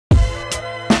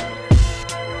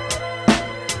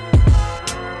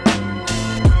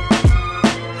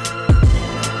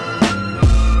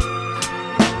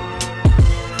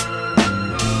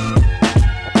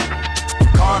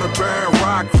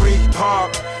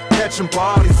Catching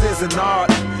bodies is an art,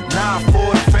 not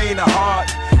for the faint of heart.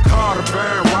 Carter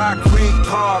Burn, Rock Creek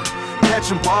Park.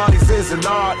 Catching bodies is an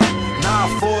art, not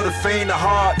for the faint of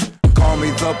heart. Call me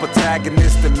the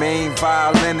protagonist, the main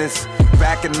violinist.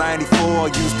 Back in '94,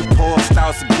 used to pour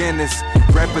stouts of Guinness.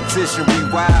 Repetition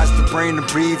rewires the brain and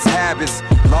breeds habits.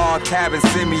 Log cabin,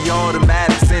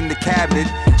 semi-automatics in the cabinet.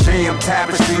 JM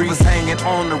tapestry was hanging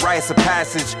on the rites of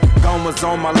passage. Gun was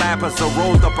on my lap as I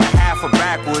rolled up a half a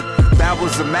backward. That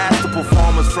was a master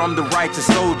performance from the righteous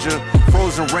soldier.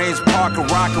 Frozen range parker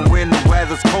rocking when the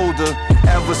weather's colder.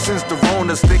 Ever since the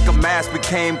Rona, sticker mask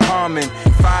became common.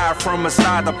 Fire from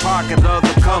inside the pocket of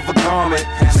the cover garment.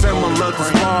 Similar to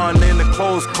Spawn in the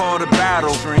close quarter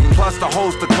battle. Plus the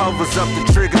holster covers up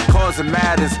the trigger cause it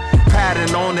matters.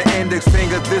 Pattern on the index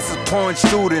finger, this is point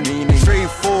shooting.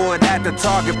 Straightforward at the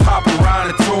target, popping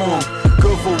round into him.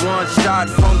 Good for one shot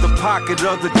from the pocket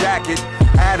of the jacket.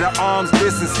 At an arm's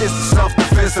distance, it's a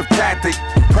self-defensive tactic.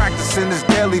 Practicing this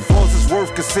deadly force is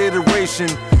worth consideration.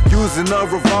 Using a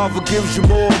revolver gives you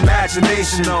more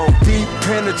imagination. Deep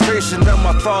penetration of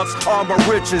my thoughts are my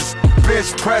riches.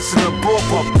 Bitch pressing a book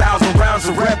up 1,000 rounds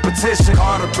of repetition.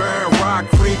 Carter Burn, Rock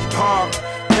Creek Park.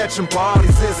 Catching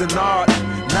bodies is an art,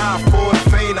 not for the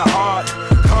faint of heart.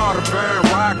 Carter Burn,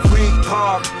 Rock Creek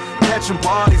Park. Catching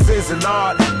bodies is an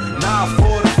art, not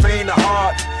for the faint of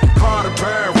heart. Carter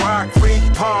Burn, Rock Creek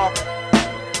Park.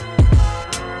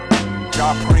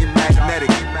 Japreme magnetic.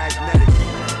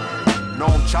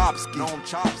 Noam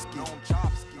Chopski.